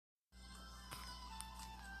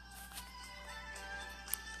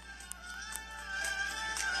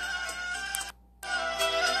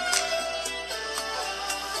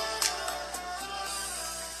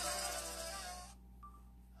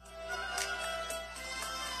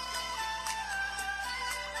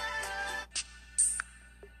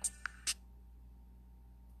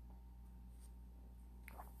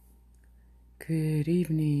Good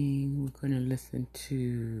evening. We're going to listen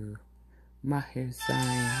to Maher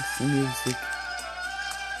Zain's music,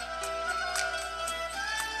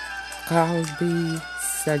 Qalbi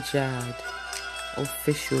Sajad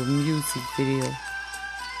official music video,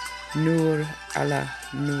 Noor ala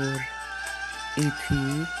Noor EP,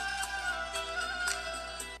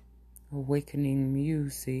 Awakening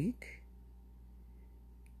Music.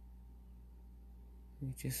 We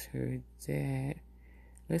just heard that.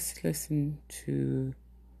 Let's listen to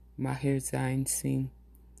Maher Zain sing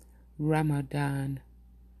Ramadan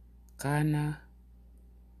Gana,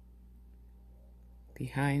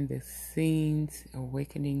 behind the scenes,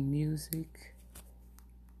 awakening music.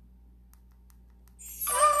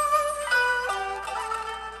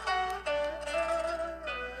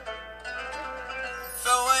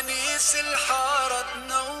 فوانيس الحارة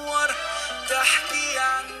تنور تحكي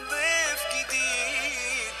عن ضيف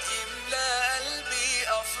جديد يملى قلبي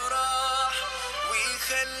أفراح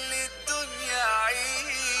ويخلي الدنيا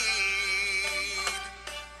عيد.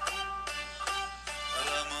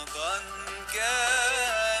 رمضان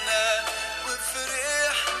جانا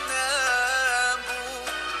وفرحنا بو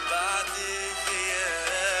بعد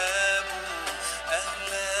غيابه.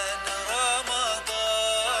 أهلا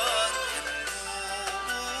رمضان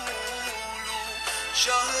نقوله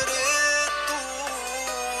شهر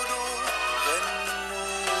الطول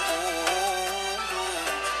غنوا قولوا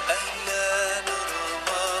أهلا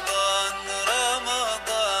رمضان.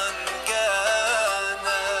 رمضان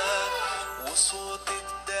جانا وصوت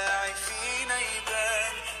الداعي فينا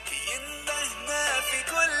يبان يندهنا في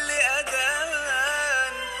كل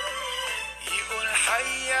أذان يقول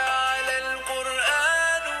حي على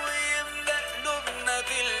القرآن ويملأ قلوبنا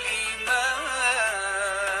بالإيمان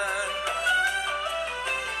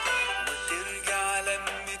وترجع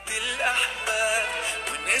لمة الأحباب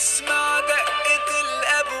ونسمع دقة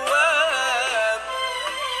الأبواب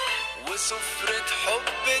وسفرة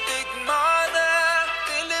حب تجمعنا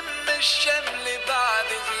تلم الشمل بعد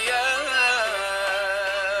غياب.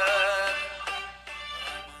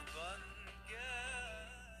 رمضان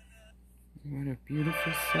جانا. What a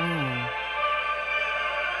beautiful song.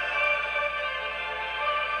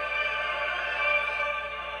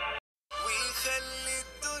 ويخلي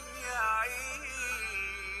الدنيا عيد.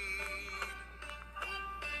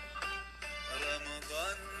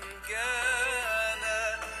 رمضان جانا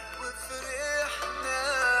وفرحنا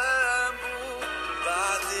بو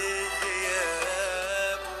بعد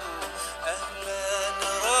غيابه. أهلا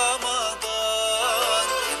رمضان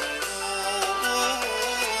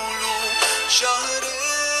نقوله شهر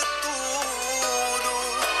الطول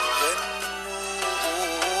غنوا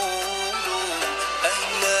قولوا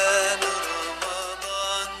أهلا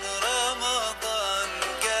رمضان. رمضان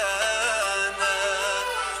جانا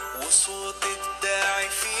وصوت الداعي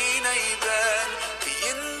فينا يبان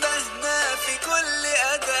يندهنا في كل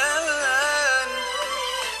أذان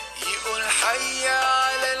يقول حي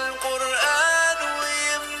على القرآن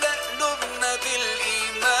ويملأ قلوبنا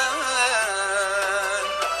بالإيمان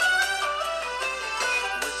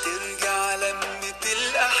وترجع لمة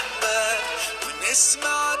الأحباب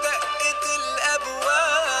ونسمع دقة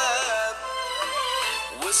الأبواب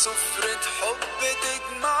وسفرة حب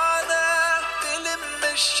تجمعنا تلم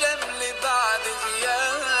الشمل بعد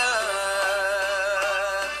غياب.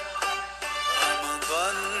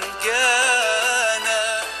 رمضان جانا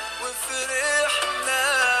وفرحنا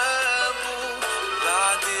بو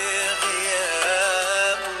بعد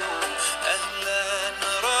غيابه. أهلا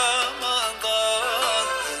رمضان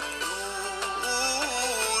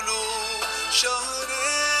نقوله شهر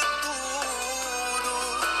الطول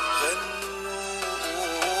غنوا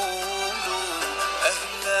قولوا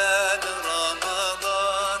أهلا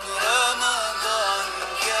رمضان. رمضان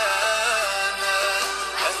جانا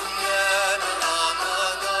أهلا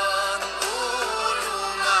رمضان قولوا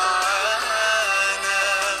معانا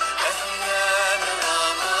أهلا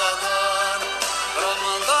رمضان.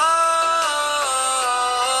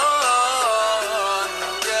 رمضان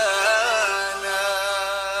جانا.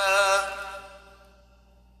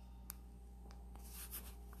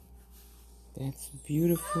 That's a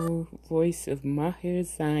beautiful voice of Maher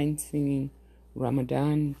Zain singing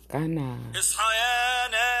Ramadan Gana. اصحى يا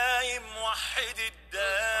نايم وحد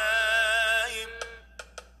الدايم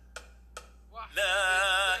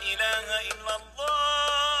لا إله إلا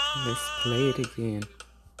الله. Let's play it again.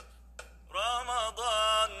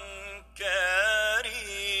 رمضان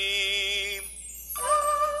كريم.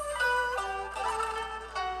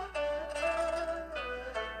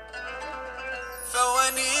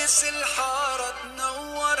 فوانيس الحارة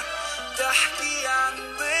تنور تحكي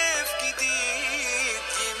عن ضيف جديد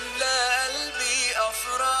يملى قلبي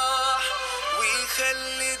أفراح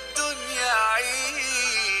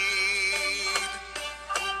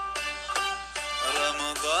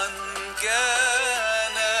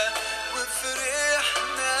كان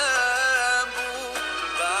وفرحنا بو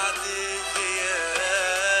بعد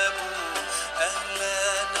غيابه. أهلا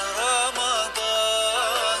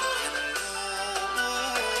رمضان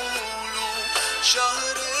نقوله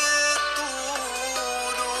شهر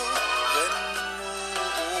الطول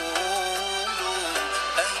غنوله.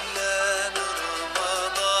 أهلا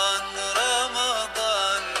رمضان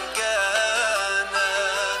رمضان جانا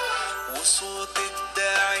وصوت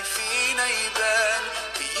الداعي فينا يبان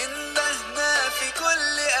بيندهنا في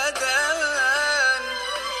كل أذان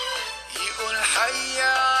يقول حي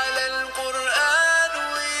على القرآن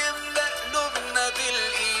ويملأ قلوبنا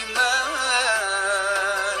بالإيمان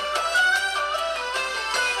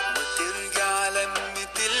وترجع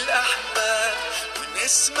لمة الأحباب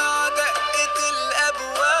ونسمع دقة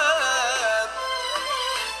الأبواب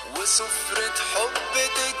وسفرة حب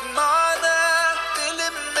تجمعنا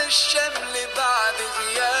تلم الشمل بعد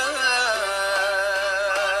غياب.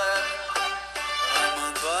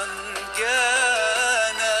 رمضان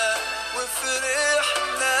جانا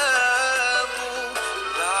وفرحنا بو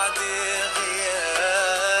بعد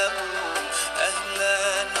غيابه. أهلا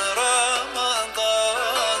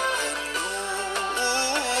رمضان نقوله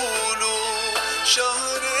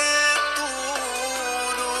شهر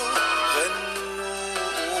الطول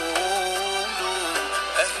غنوله.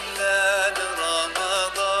 أهلا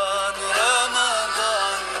رمضان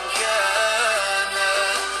رمضان جانا.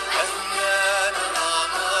 أهلا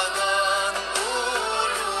رمضان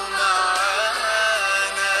قولوا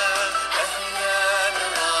معانا. أهلا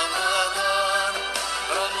رمضان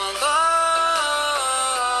رمضان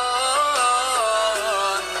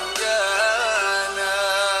جانا.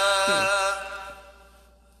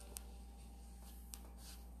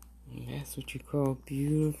 That's what you call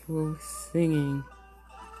beautiful singing.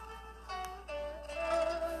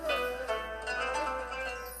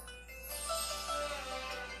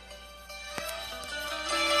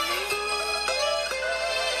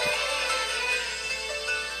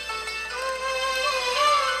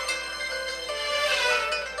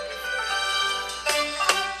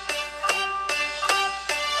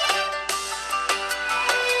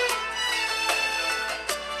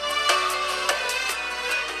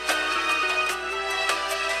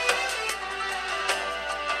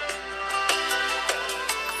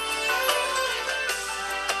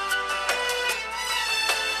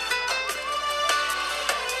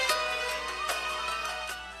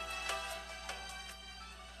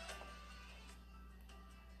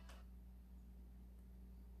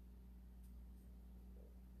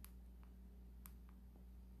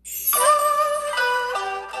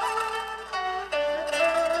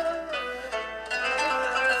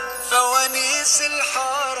 فوانيس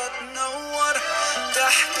الحارة تنور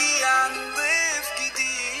تحكي عن ضيف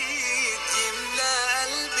جديد يملى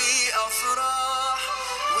قلبي أفراح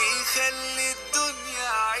ويخلي الدنيا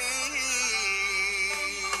عيد.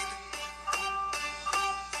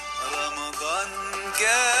 رمضان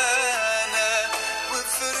جانا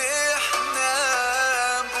وفرحنا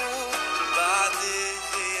بو بعد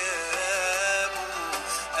غيابه.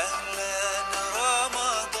 أهلا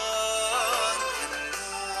رمضان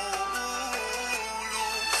نقوله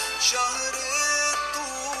شهر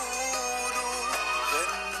الطول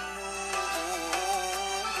غنوله.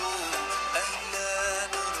 أهلا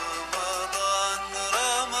رمضان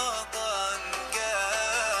رمضان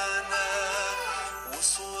جانا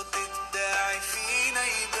وصوت الداعي فينا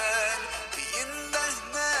يبان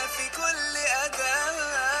بيندهنا في كل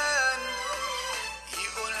أذان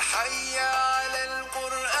يقول حي على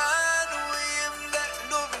القرآن ويملأ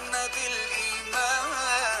قلوبنا بالإيمان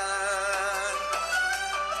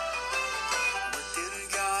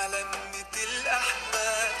وترجع لمة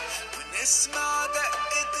الأحباب ونسمع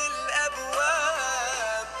دقة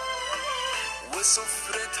الأبواب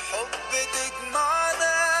وسفرة حب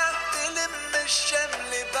تجمعنا تلم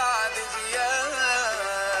الشمل بعد غياب.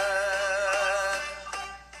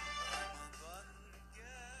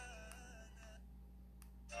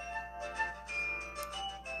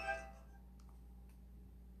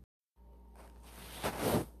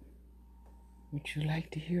 Would you like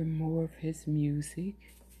to hear more of his music?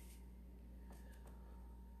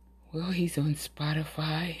 Well, he's on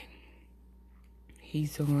Spotify.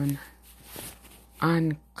 He's on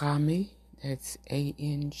Angami. That's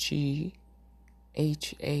ANGHAMI.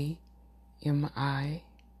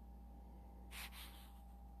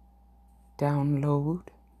 Download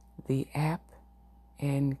the app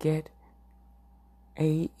and get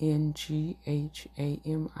ANGHAMI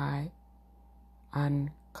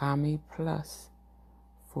Angami Plus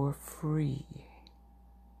for free.